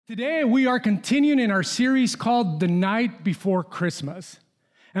Today, we are continuing in our series called The Night Before Christmas.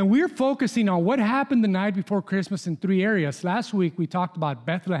 And we're focusing on what happened the night before Christmas in three areas. Last week, we talked about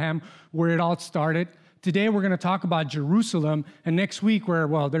Bethlehem, where it all started. Today, we're going to talk about Jerusalem. And next week,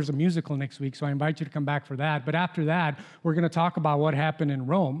 there's a musical next week, so I invite you to come back for that. But after that, we're going to talk about what happened in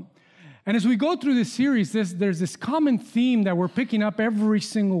Rome. And as we go through this series, there's this common theme that we're picking up every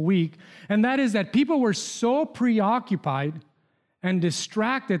single week, and that is that people were so preoccupied and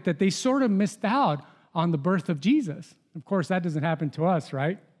distracted that they sort of missed out on the birth of Jesus. Of course, that doesn't happen to us,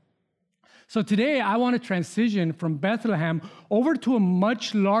 right? So today, I want to transition from Bethlehem over to a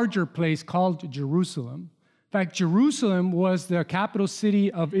much larger place called Jerusalem. In fact, Jerusalem was the capital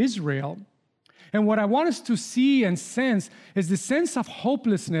city of Israel. And what I want us to see and sense is the sense of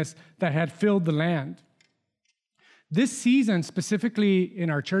hopelessness that had filled the land. This season, specifically in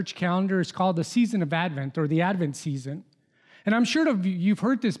our church calendar, is called the season of Advent, or the Advent season. And I'm sure you've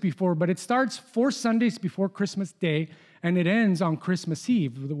heard this before, but it starts 4 Sundays before Christmas Day, and it ends on Christmas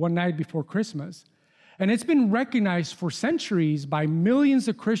Eve, the one night before Christmas. And it's been recognized for centuries by millions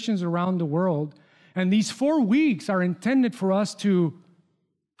of Christians around the world. And these 4 weeks are intended for us to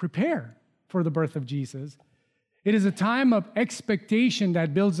prepare for the birth of Jesus. It is a time of expectation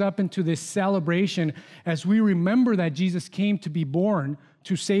that builds up into this celebration as we remember that Jesus came to be born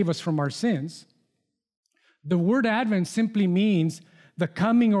to save us from our sins. The word Advent simply means the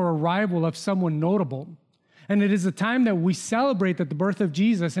coming or arrival of someone notable. And it is a time that we celebrate the birth of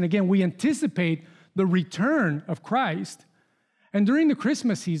Jesus. And again, we anticipate the return of Christ. And during the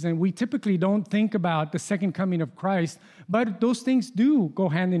Christmas season, we typically don't think about the second coming of Christ, but those things do go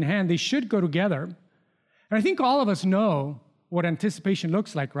hand in hand. They should go together. And I think all of us know what anticipation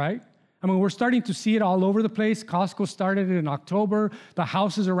looks like, right? I mean, we're starting to see it all over the place. Costco started it in October. The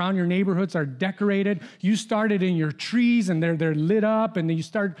houses around your neighborhoods are decorated. You started in your trees, and they're lit up, and then you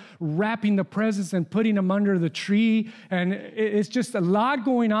start wrapping the presents and putting them under the tree. And it's just a lot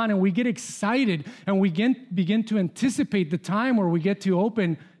going on, and we get excited, and we begin to anticipate the time where we get to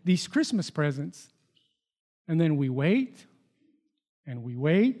open these Christmas presents. And then we wait, and we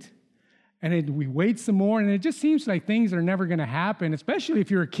wait, and we wait some more, and it just seems like things are never going to happen, especially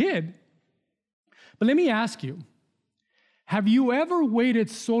if you're a kid. But let me ask you, have you ever waited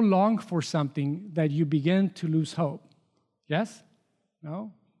so long for something that you begin to lose hope? Yes?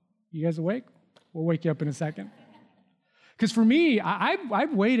 No? You guys awake? We'll wake you up in a second. Because for me,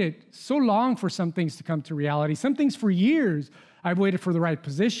 I've waited so long for some things to come to reality, some things for years. I've waited for the right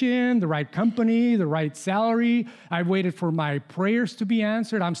position, the right company, the right salary. I've waited for my prayers to be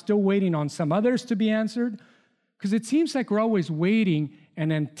answered. I'm still waiting on some others to be answered. Because it seems like we're always waiting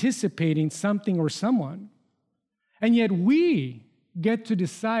and anticipating something or someone. And yet we get to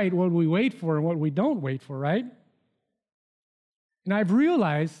decide what we wait for and what we don't wait for, right? And I've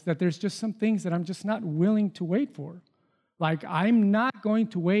realized that there's just some things that I'm just not willing to wait for. Like, I'm not going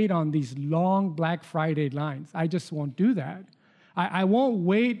to wait on these long Black Friday lines. I just won't do that. I won't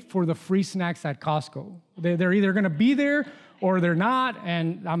wait for the free snacks at Costco. They're either going to be there or they're not,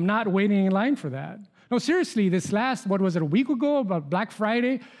 and I'm not waiting in line for that. No, seriously, a week ago, about Black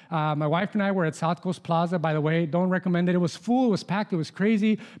Friday, my wife and I were at South Coast Plaza. By the way, don't recommend it. It was full, it was packed, it was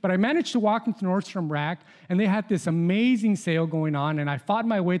crazy. But I managed to walk into Nordstrom Rack, and they had this amazing sale going on, and I fought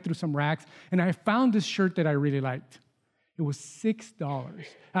my way through some racks, and I found this shirt that I really liked. It was $6.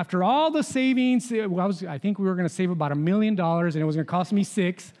 After all the savings, I think we were going to save about $1 million, and it was going to cost me $6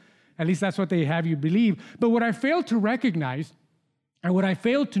 million. At least that's what they have you believe. But what I failed to recognize, and what I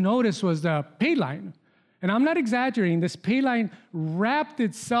failed to notice, was the pay line. And I'm not exaggerating. This pay line wrapped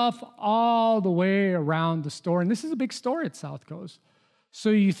itself all the way around the store. And this is a big store at South Coast. So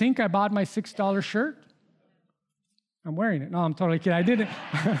you think I bought my $6 shirt? I'm wearing it. No, I'm totally kidding. I didn't.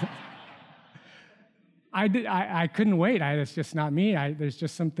 I couldn't wait. It's just not me. There's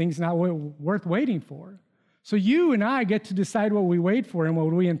just some things not worth waiting for. So you and I get to decide what we wait for and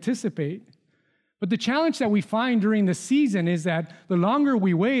what we anticipate. But the challenge that we find during the season is that the longer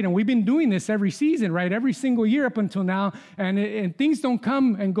we wait, and we've been doing this every season, right, every single year up until now, and things don't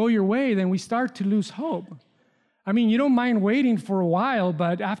come and go your way, then we start to lose hope. I mean, you don't mind waiting for a while,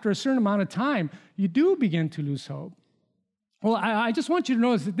 but after a certain amount of time, you do begin to lose hope. Well, I just want you to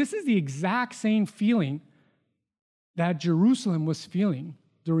notice that this is the exact same feeling that Jerusalem was feeling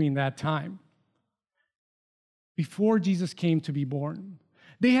during that time, before Jesus came to be born.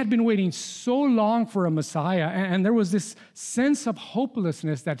 They had been waiting so long for a Messiah, and there was this sense of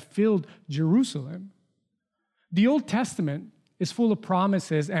hopelessness that filled Jerusalem. The Old Testament is full of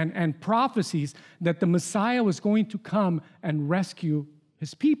promises and prophecies that the Messiah was going to come and rescue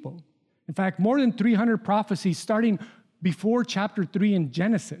his people. In fact, more than 300 prophecies starting before chapter 3 in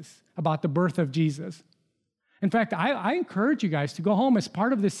Genesis about the birth of Jesus. In fact, I encourage you guys to go home as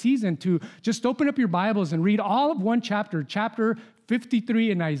part of this season to just open up your Bibles and read all of one chapter, chapter 53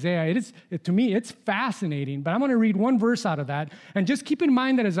 in Isaiah. To me, it's fascinating, but I'm going to read one verse out of that. And just keep in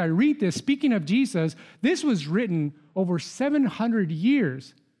mind that as I read this, speaking of Jesus, this was written over 700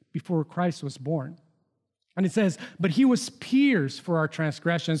 years before Christ was born. And it says, but he was pierced for our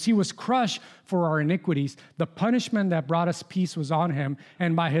transgressions. He was crushed for our iniquities. The punishment that brought us peace was on him,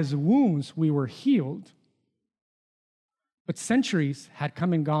 and by his wounds we were healed. But centuries had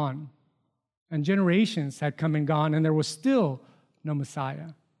come and gone, and generations had come and gone, and there was still no Messiah.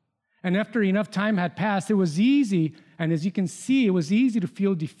 And after enough time had passed, it was easy, and as you can see, it was easy to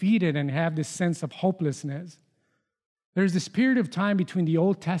feel defeated and have this sense of hopelessness. There's this period of time between the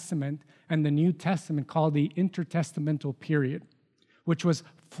Old Testament and the New Testament called the intertestamental period, which was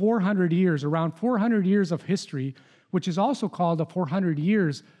 400 years, around 400 years of history, which is also called the 400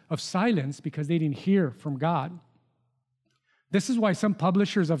 years of silence because they didn't hear from God. This is why some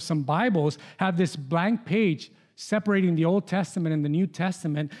publishers of some Bibles have this blank page separating the Old Testament and the New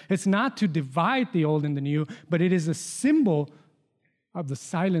Testament. It's not to divide the Old and the New, but it is a symbol of the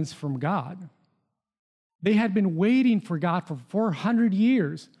silence from God. They had been waiting for God for 400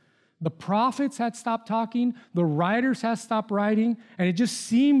 years. The prophets had stopped talking, the writers had stopped writing, and it just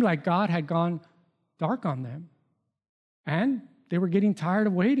seemed like God had gone dark on them. And they were getting tired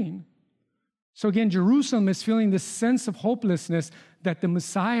of waiting. So again, Jerusalem is feeling this sense of hopelessness that the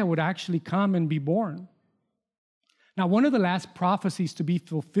Messiah would actually come and be born. Now, one of the last prophecies to be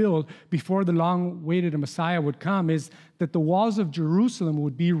fulfilled before the long-awaited Messiah would come is that the walls of Jerusalem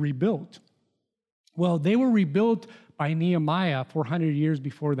would be rebuilt. Well, they were rebuilt by Nehemiah 400 years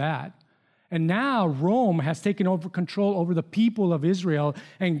before that. And now Rome has taken over control over the people of Israel,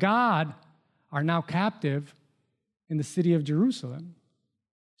 and God are now captive in the city of Jerusalem.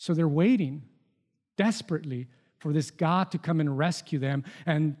 So they're waiting desperately for this God to come and rescue them,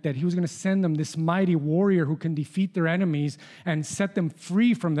 and that he was going to send them this mighty warrior who can defeat their enemies and set them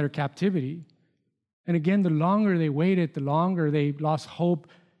free from their captivity. And again, the longer they waited, the longer they lost hope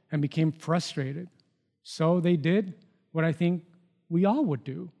and became frustrated. So they did what I think we all would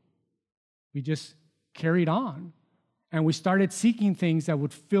do. We just carried on, and we started seeking things that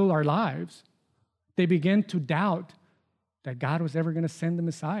would fill our lives. They began to doubt that God was ever going to send the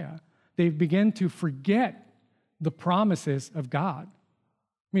Messiah. They began to forget the promises of God.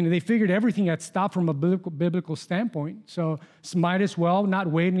 I mean, they figured everything had stopped from a biblical standpoint, so might as well not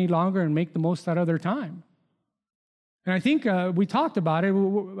wait any longer and make the most out of their time. And I think we talked about it,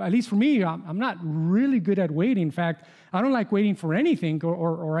 at least for me, I'm not really good at waiting. In fact, I don't like waiting for anything,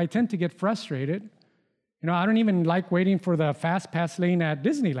 or I tend to get frustrated. You know, I don't even like waiting for the fast pass lane at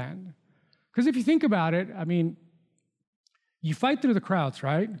Disneyland. Because if you think about it, I mean, you fight through the crowds,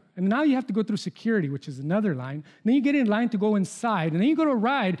 right? And now you have to go through security, which is another line. And then you get in line to go inside, and then you go to a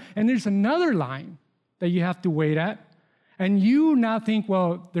ride, and there's another line that you have to wait at. And you now think,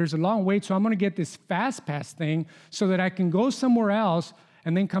 well, there's a long wait, so I'm going to get this fast pass thing so that I can go somewhere else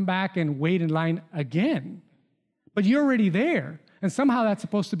and then come back and wait in line again. But you're already there, and somehow that's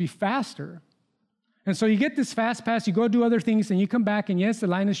supposed to be faster. And so you get this fast pass, you go do other things, and you come back, and yes, the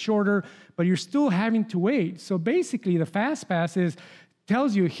line is shorter, but you're still having to wait. So basically, the fast pass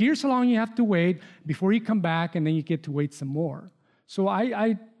tells you, here's how long you have to wait before you come back, and then you get to wait some more. So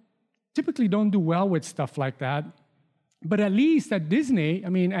I typically don't do well with stuff like that. But at least at Disney, I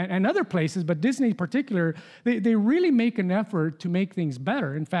mean, and other places, but Disney in particular, they really make an effort to make things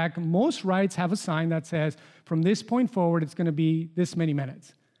better. In fact, most rides have a sign that says, from this point forward, it's going to be this many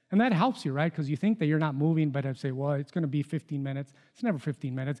minutes. And that helps you, right? Because you think that you're not moving, but I say, well, it's going to be 15 minutes. It's never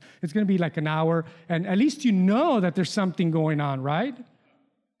 15 minutes. It's going to be like an hour. And at least you know that there's something going on, right?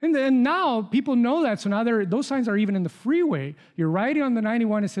 And then now people know that. So now those signs are even in the freeway. You're riding on the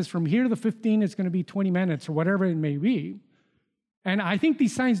 91. It says from here to the 15, it's going to be 20 minutes or whatever it may be. And I think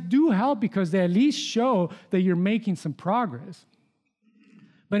these signs do help because they at least show that you're making some progress.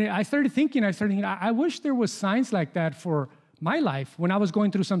 But I started thinking, I wish there was signs like that for my life when I was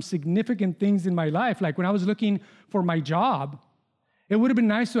going through some significant things in my life. Like when I was looking for my job, it would have been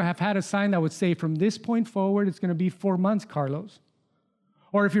nice to have had a sign that would say, from this point forward, it's going to be 4 months, Carlos.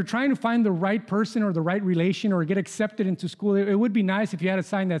 Or if you're trying to find the right person or the right relation or get accepted into school, it would be nice if you had a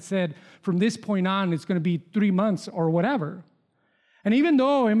sign that said, from this point on, it's going to be 3 months or whatever. And even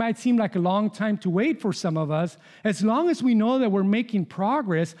though it might seem like a long time to wait for some of us, as long as we know that we're making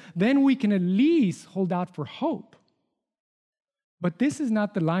progress, then we can at least hold out for hope. But this is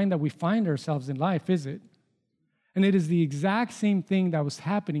not the line that we find ourselves in life, is it? And it is the exact same thing that was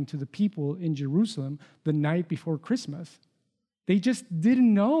happening to the people in Jerusalem the night before Christmas. They just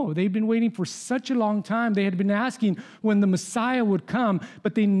didn't know. They'd been waiting for such a long time. They had been asking when the Messiah would come,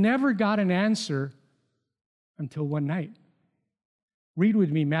 but they never got an answer until one night. Read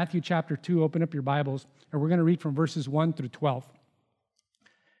with me Matthew chapter 2. Open up your Bibles, and we're going to read from verses 1 through 12.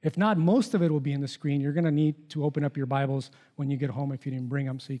 If not, most of it will be in the screen. You're going to need to open up your Bibles when you get home if you didn't bring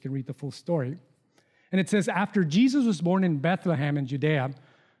them so you can read the full story. And it says, after Jesus was born in Bethlehem in Judea,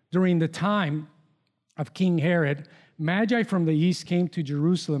 during the time of King Herod, Magi from the east came to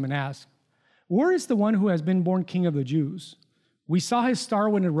Jerusalem and asked, "Where is the one who has been born King of the Jews? We saw his star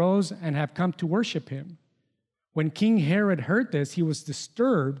when it rose and have come to worship him." When King Herod heard this, he was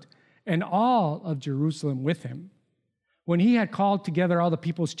disturbed, and all of Jerusalem with him. When he had called together all the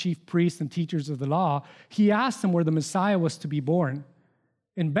people's chief priests and teachers of the law, he asked them where the Messiah was to be born.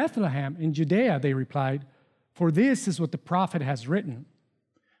 "In Bethlehem, in Judea," they replied, "for this is what the prophet has written.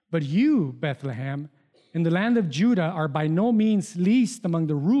 But you, Bethlehem, in the land of Judah, are by no means least among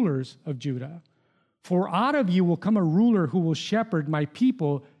the rulers of Judah. For out of you will come a ruler who will shepherd my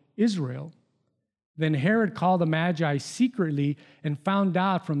people, Israel." Then Herod called the Magi secretly and found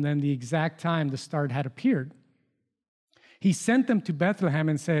out from them the exact time the star had appeared. He sent them to Bethlehem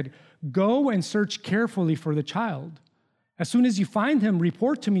and said, "Go and search carefully for the child. As soon as you find him,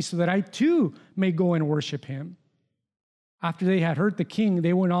 report to me so that I too may go and worship him." After they had heard the king,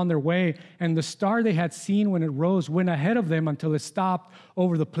 they went on their way, and the star they had seen when it rose went ahead of them until it stopped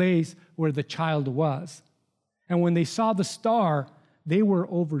over the place where the child was. And when they saw the star, they were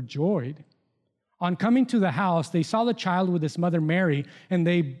overjoyed. On coming to the house, they saw the child with his mother Mary, and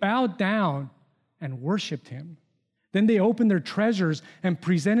they bowed down and worshiped him. Then they opened their treasures and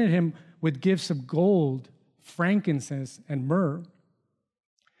presented him with gifts of gold, frankincense, and myrrh.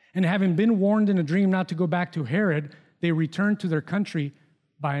 And having been warned in a dream not to go back to Herod, they returned to their country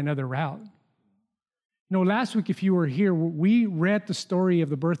by another route. Last week, if you were here, we read the story of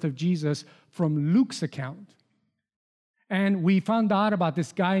the birth of Jesus from Luke's account. And we found out about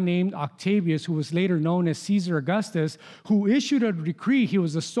this guy named Octavius, who was later known as Caesar Augustus, who issued a decree. He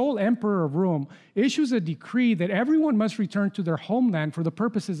was the sole emperor of Rome, issues a decree that everyone must return to their homeland for the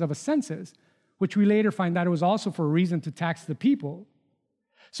purposes of a census, which we later find out it was also for a reason to tax the people.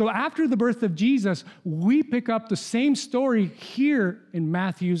 So after the birth of Jesus, we pick up the same story here in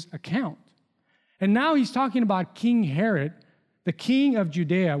Matthew's account. And now he's talking about King Herod, the king of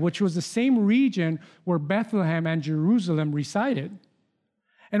Judea, which was the same region where Bethlehem and Jerusalem resided.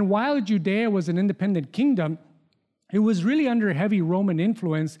 And while Judea was an independent kingdom, it was really under heavy Roman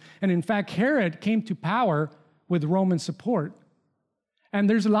influence. And in fact, Herod came to power with Roman support. And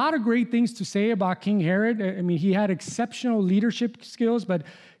there's a lot of great things to say about King Herod. I mean, he had exceptional leadership skills, but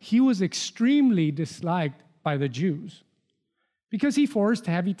he was extremely disliked by the Jews because he forced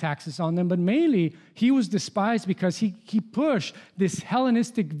heavy taxes on them. But mainly, he was despised because he pushed this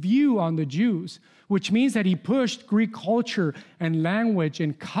Hellenistic view on the Jews, which means that he pushed Greek culture and language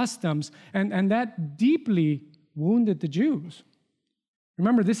and customs, and that deeply wounded the Jews.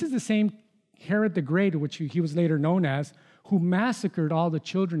 Remember, this is the same Herod the Great, which he was later known as, who massacred all the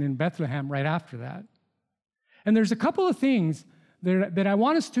children in Bethlehem right after that. And there's a couple of things that I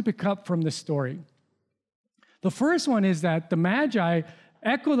want us to pick up from this story. The first one is that the Magi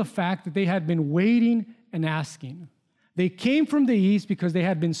echo the fact that they had been waiting and asking. They came from the east because they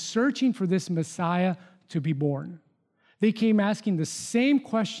had been searching for this Messiah to be born. They came asking the same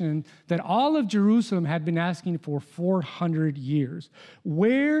question that all of Jerusalem had been asking for 400 years.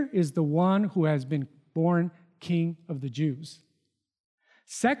 Where is the one who has been born King of the Jews?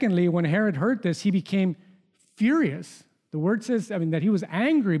 Secondly, when Herod heard this, he became furious. The word says, that he was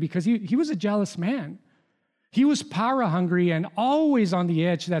angry because he was a jealous man. He was power hungry and always on the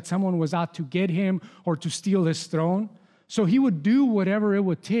edge that someone was out to get him or to steal his throne. So he would do whatever it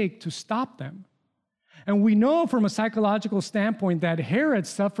would take to stop them. And we know from a psychological standpoint that Herod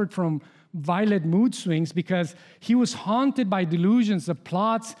suffered from violent mood swings because he was haunted by delusions of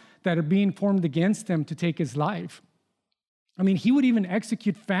plots that are being formed against him to take his life. He would even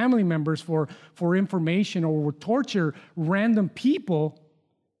execute family members for information or would torture random people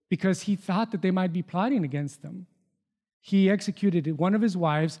because he thought that they might be plotting against them. He executed one of his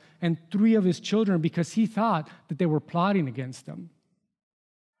wives and 3 of his children because he thought that they were plotting against them.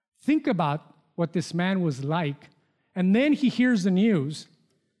 Think about what this man was like, and then he hears the news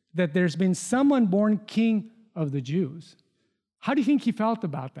that there's been someone born King of the Jews. How do you think he felt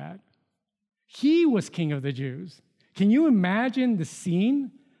about that? He was King of the Jews. Can you imagine the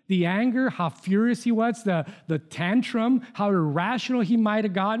scene? The anger, how furious he was, the tantrum, how irrational he might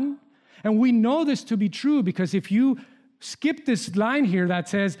have gotten. And we know this to be true because if you skip this line here that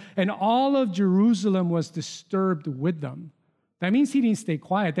says, and all of Jerusalem was disturbed with them. That means he didn't stay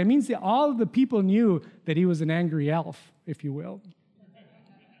quiet. That means that all of the people knew that he was an angry elf, if you will.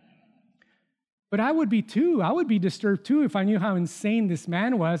 But I would be too. I would be disturbed too if I knew how insane this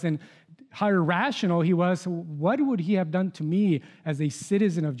man was and how irrational he was. What would he have done to me as a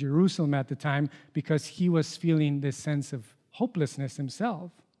citizen of Jerusalem at the time because he was feeling this sense of hopelessness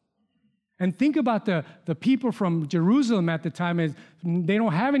himself? And think about the people from Jerusalem at the time. Is they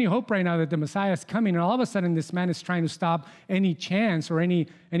don't have any hope right now that the Messiah is coming. And all of a sudden, this man is trying to stop any chance or any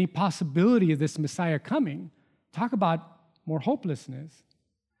possibility of this Messiah coming. Talk about more hopelessness.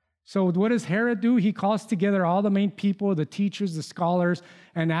 So what does Herod do? He calls together all the main people, the teachers, the scholars,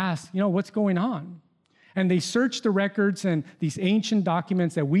 and asks, what's going on? And they search the records and these ancient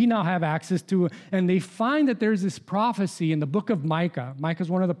documents that we now have access to, and they find that there's this prophecy in the book of Micah. Micah is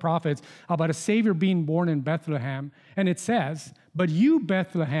one of the prophets about a Savior being born in Bethlehem. And it says, "But you,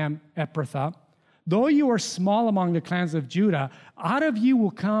 Bethlehem Ephrathah, though you are small among the clans of Judah, out of you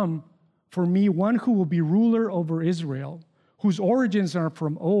will come for me one who will be ruler over Israel, whose origins are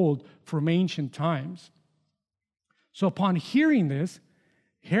from old, from ancient times." So upon hearing this,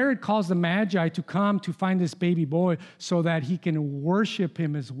 Herod calls the Magi to come to find this baby boy so that he can worship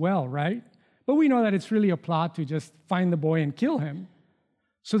him as well, right? But we know that it's really a plot to just find the boy and kill him.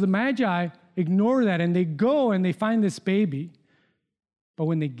 So the Magi ignore that and they go and they find this baby. But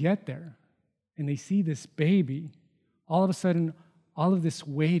when they get there and they see this baby, all of a sudden, all of this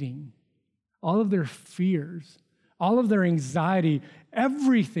waiting, all of their fears, all of their anxiety,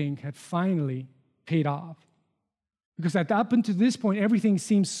 everything had finally paid off. Because up until this point, everything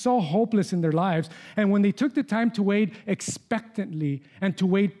seemed so hopeless in their lives. And when they took the time to wait expectantly and to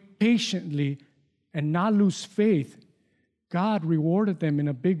wait patiently and not lose faith, God rewarded them in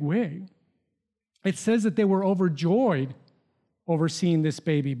a big way. It says that they were overjoyed over seeing this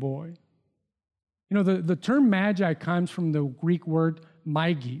baby boy. The term magi comes from the Greek word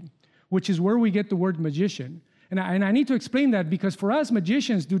magi, which is where we get the word magician. And I need to explain that because for us,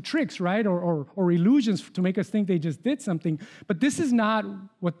 magicians do tricks, right? Or illusions to make us think they just did something. But this is not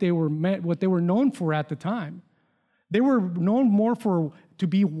what they were known for at the time. They were known more to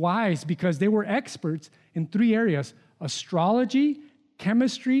be wise because they were experts in 3 areas: astrology,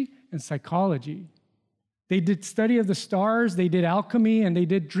 chemistry, and psychology. They did study of the stars, they did alchemy, and they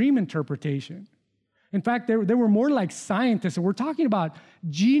did dream interpretation. In fact, they were more like scientists. And we're talking about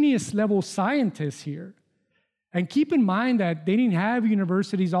genius-level scientists here. And keep in mind that they didn't have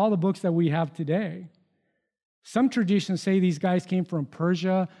universities, all the books that we have today. Some traditions say these guys came from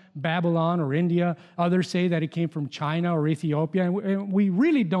Persia, Babylon, or India. Others say that it came from China or Ethiopia. And we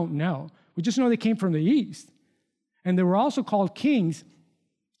really don't know. We just know they came from the East. And they were also called kings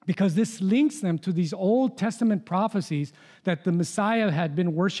because this links them to these Old Testament prophecies that the Messiah had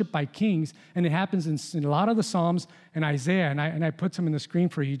been worshipped by kings. And it happens in a lot of the Psalms and Isaiah. And I put some in the screen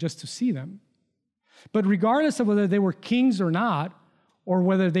for you just to see them. But regardless of whether they were kings or not, or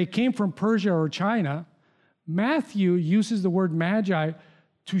whether they came from Persia or China, Matthew uses the word magi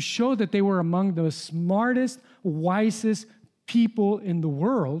to show that they were among the smartest, wisest people in the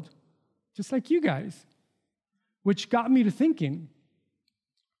world, just like you guys. Which got me to thinking,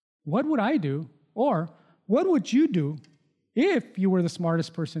 what would I do, or what would you do if you were the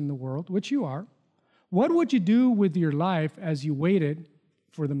smartest person in the world, which you are? What would you do with your life as you waited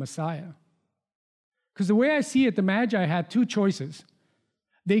for the Messiah? Because the way I see it, the Magi had 2 choices.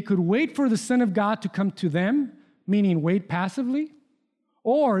 They could wait for the Son of God to come to them, meaning wait passively,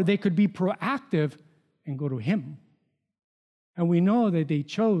 or they could be proactive and go to Him. And we know that they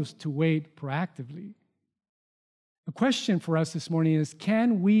chose to wait proactively. The question for us this morning is,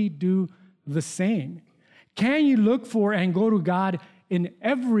 can we do the same? Can you look for and go to God in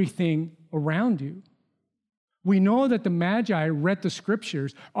everything around you? We know that the Magi read the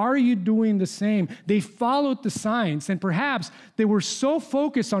scriptures. Are you doing the same? They followed the signs, and perhaps they were so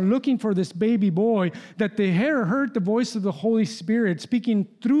focused on looking for this baby boy that they heard the voice of the Holy Spirit speaking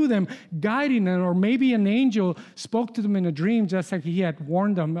through them, guiding them, or maybe an angel spoke to them in a dream, just like he had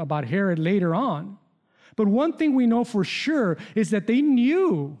warned them about Herod later on. But one thing we know for sure is that they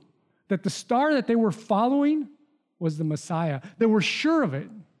knew that the star that they were following was the Messiah. They were sure of it.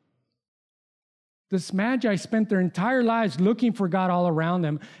 This Magi spent their entire lives looking for God all around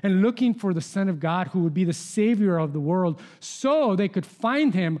them and looking for the Son of God who would be the Savior of the world so they could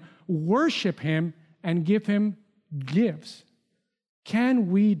find Him, worship Him, and give Him gifts.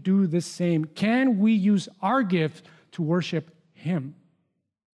 Can we do the same? Can we use our gift to worship Him?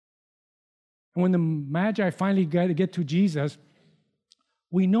 And when the Magi finally get to Jesus,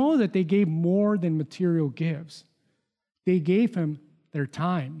 We know that they gave more than material gifts. They gave him their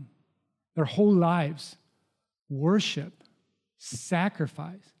time, their whole lives, worship,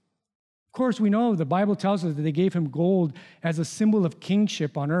 sacrifice. Of course, we know the Bible tells us that they gave him gold as a symbol of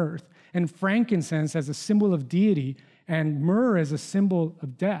kingship on earth, and frankincense as a symbol of deity, and myrrh as a symbol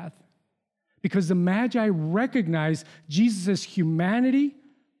of death. Because the Magi recognized Jesus' humanity,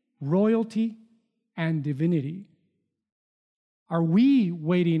 royalty, and divinity. Are we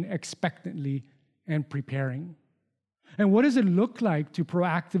waiting expectantly and preparing? And what does it look like to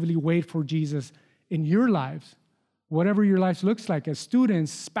proactively wait for Jesus in your lives? Whatever your life looks like, as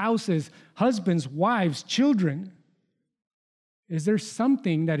students, spouses, husbands, wives, children. Is there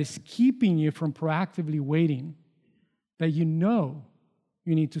something that is keeping you from proactively waiting that you know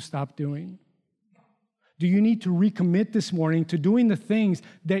you need to stop doing? Do you need to recommit this morning to doing the things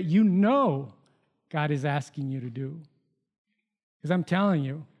that you know God is asking you to do? Because I'm telling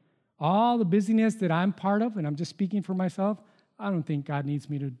you, all the busyness that I'm part of, and I'm just speaking for myself, I don't think God needs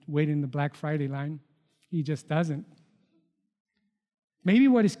me to wait in the Black Friday line. He just doesn't. Maybe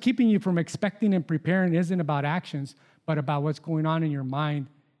what is keeping you from expecting and preparing isn't about actions, but about what's going on in your mind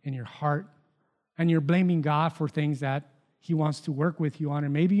and your heart. And you're blaming God for things that he wants to work with you on.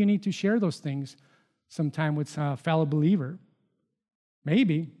 And maybe you need to share those things sometime with a fellow believer.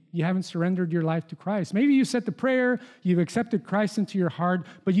 Maybe you haven't surrendered your life to Christ. Maybe you said the prayer, you've accepted Christ into your heart,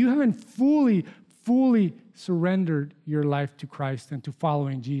 but you haven't fully surrendered your life to Christ and to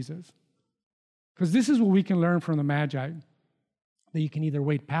following Jesus. Because this is what we can learn from the Magi, that you can either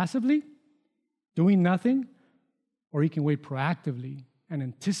wait passively, doing nothing, or you can wait proactively and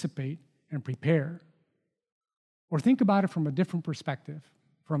anticipate and prepare. Or think about it from a different perspective,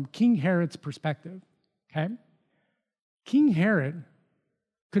 from King Herod's perspective, okay? King Herod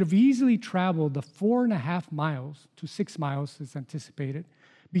could have easily traveled the 4.5 miles to 6 miles, as anticipated,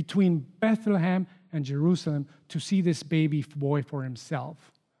 between Bethlehem and Jerusalem to see this baby boy for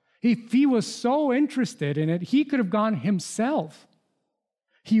himself. If he was so interested in it, he could have gone himself.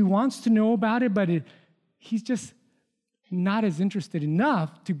 He wants to know about it, but he's just not as interested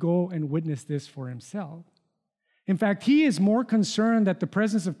enough to go and witness this for himself. In fact, he is more concerned that the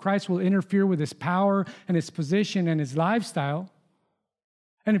presence of Christ will interfere with his power and his position and his lifestyle.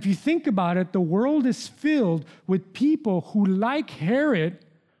 And if you think about it, the world is filled with people who, like Herod,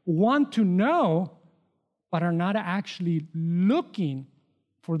 want to know, but are not actually looking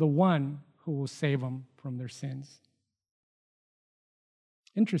for the one who will save them from their sins.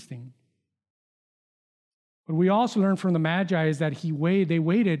 Interesting. What we also learn from the Magi is that they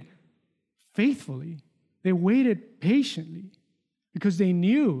waited faithfully. They waited patiently because they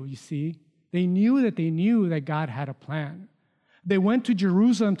knew, you see, they knew that God had a plan. They went to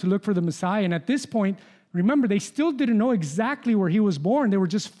Jerusalem to look for the Messiah, and at this point, remember, they still didn't know exactly where he was born. They were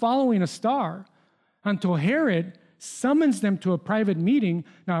just following a star until Herod summons them to a private meeting.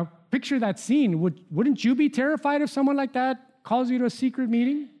 Now, picture that scene. Wouldn't you be terrified if someone like that calls you to a secret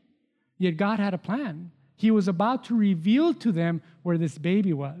meeting? Yet God had a plan. He was about to reveal to them where this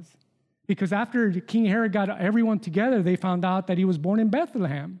baby was. Because after King Herod got everyone together, they found out that he was born in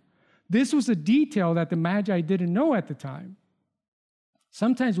Bethlehem. This was a detail that the Magi didn't know at the time.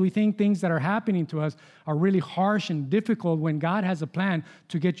 Sometimes we think things that are happening to us are really harsh and difficult when God has a plan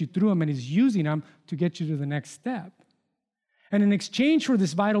to get you through them and is using them to get you to the next step. And in exchange for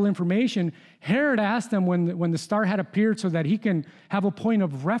this vital information, Herod asked them when the star had appeared so that he can have a point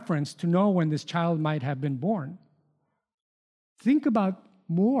of reference to know when this child might have been born. Think about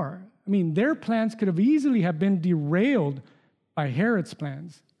more. I mean, their plans could have easily have been derailed by Herod's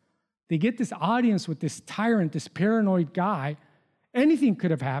plans. They get this audience with this tyrant, this paranoid guy. Anything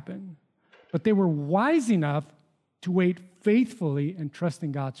could have happened, but they were wise enough to wait faithfully and trust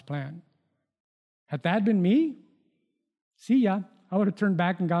in God's plan. Had that been me, see ya, I would have turned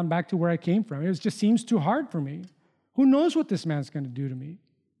back and gone back to where I came from. It just seems too hard for me. Who knows what this man's going to do to me?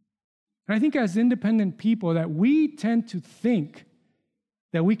 And I think as independent people that we tend to think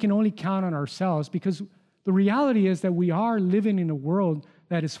that we can only count on ourselves because the reality is that we are living in a world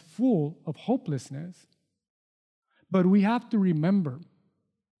that is full of hopelessness. But we have to remember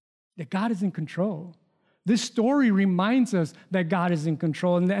that God is in control. This story reminds us that God is in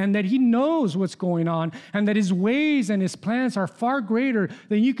control and that he knows what's going on and that his ways and his plans are far greater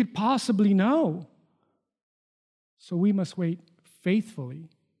than you could possibly know. So we must wait faithfully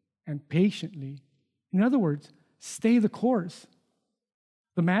and patiently. In other words, stay the course.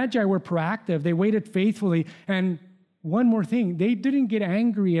 The Magi were proactive. They waited faithfully. And one more thing, they didn't get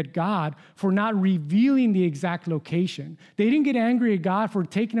angry at God for not revealing the exact location. They didn't get angry at God for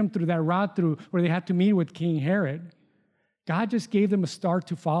taking them through that route where they had to meet with King Herod. God just gave them a star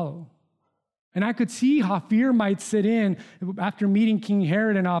to follow. And I could see how fear might sit in after meeting King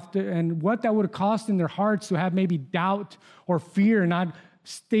Herod and what that would have cost in their hearts to have maybe doubt or fear and not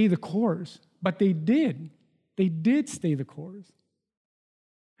stay the course. But they did. They did stay the course.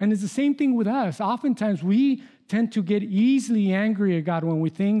 And it's the same thing with us. Oftentimes we tend to get easily angry at God when we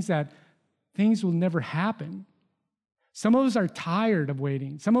think that things will never happen. Some of us are tired of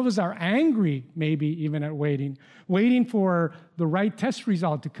waiting. Some of us are angry, maybe even at waiting for the right test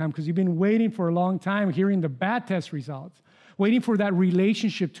result to come because you've been waiting for a long time, hearing the bad test results, waiting for that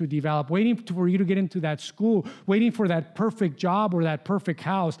relationship to develop, waiting for you to get into that school, waiting for that perfect job or that perfect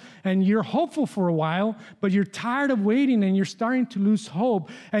house. And you're hopeful for a while, but you're tired of waiting and you're starting to lose hope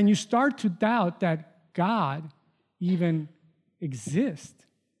and you start to doubt that God even exists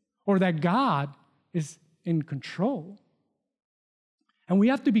or that God is in control. And we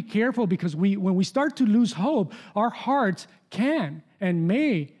have to be careful because when we start to lose hope, our hearts can and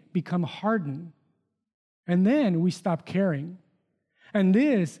may become hardened. And then we stop caring. And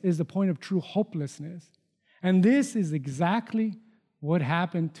this is the point of true hopelessness. And this is exactly what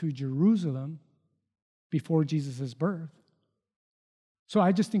happened to Jerusalem before Jesus' birth. So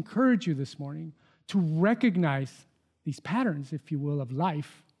I just encourage you this morning to recognize these patterns, if you will, of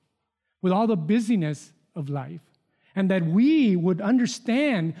life, with all the busyness of life. And that we would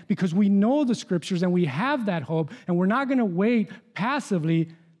understand, because we know the scriptures and we have that hope, and we're not going to wait passively,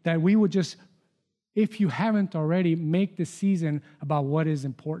 that we would just, if you haven't already, make the season about what is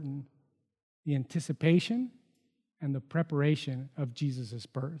important, the anticipation and the preparation of Jesus'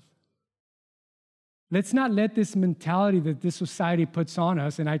 birth. Let's not let this mentality that this society puts on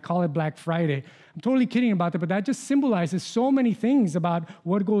us, and I call it Black Friday. I'm totally kidding about that, but that just symbolizes so many things about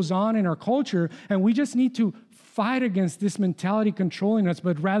what goes on in our culture, and we just need to fight against this mentality controlling us,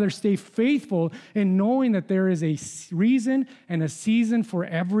 but rather stay faithful in knowing that there is a reason and a season for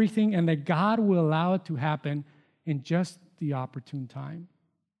everything, and that God will allow it to happen in just the opportune time.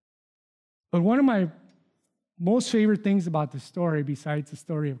 But one of my most favorite things about this story, besides the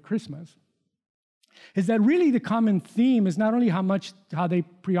story of Christmas, is that really the common theme is not only how they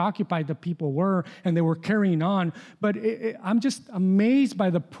preoccupied the people were and they were carrying on, but I'm just amazed by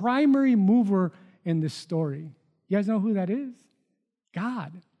the primary mover in this story. You guys know who that is?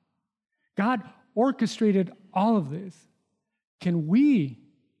 God. God orchestrated all of this. Can we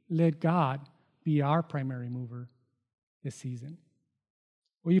let God be our primary mover this season?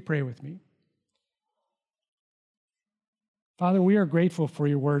 Will you pray with me? Father, we are grateful for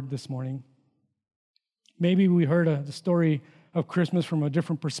your word this morning. Maybe we heard the story of Christmas from a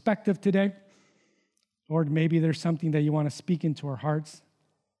different perspective today. Lord, maybe there's something that you want to speak into our hearts.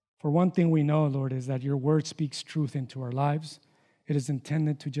 For one thing we know, Lord, is that your word speaks truth into our lives. It is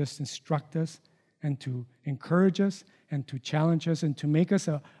intended to just instruct us and to encourage us and to challenge us and to make us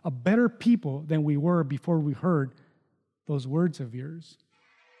a better people than we were before we heard those words of yours.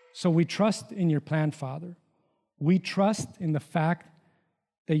 So we trust in your plan, Father. We trust in the fact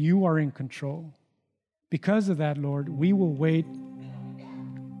that you are in control. Because of that, Lord, we will wait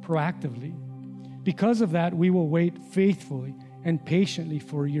proactively. Because of that, we will wait faithfully and patiently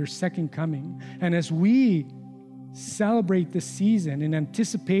for your second coming. And as we celebrate this season in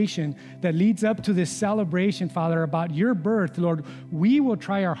anticipation that leads up to this celebration, Father, about your birth, Lord, we will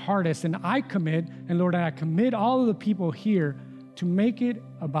try our hardest. And I commit, and Lord, I commit all of the people here to make it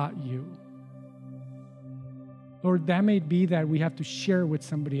about you. Lord, that may be that we have to share with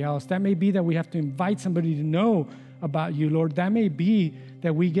somebody else. That may be that we have to invite somebody to know about you, Lord. That may be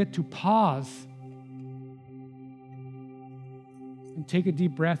that we get to pause and take a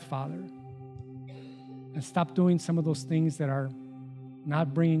deep breath, Father, and stop doing some of those things that are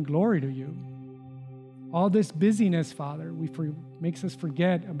not bringing glory to you. All this busyness, Father, makes us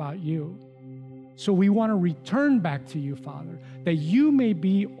forget about you. So we want to return back to you, Father, that you may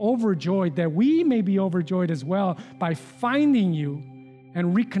be overjoyed, that we may be overjoyed as well by finding you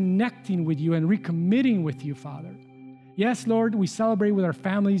and reconnecting with you and recommitting with you, Father. Yes, Lord, we celebrate with our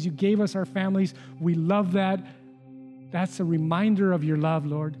families. You gave us our families. We love that. That's a reminder of your love,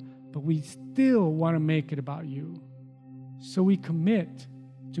 Lord, but we still want to make it about you. So we commit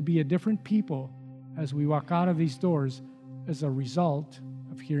to be a different people as we walk out of these doors as a result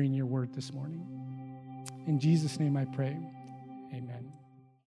of hearing your word this morning. In Jesus' name I pray, amen.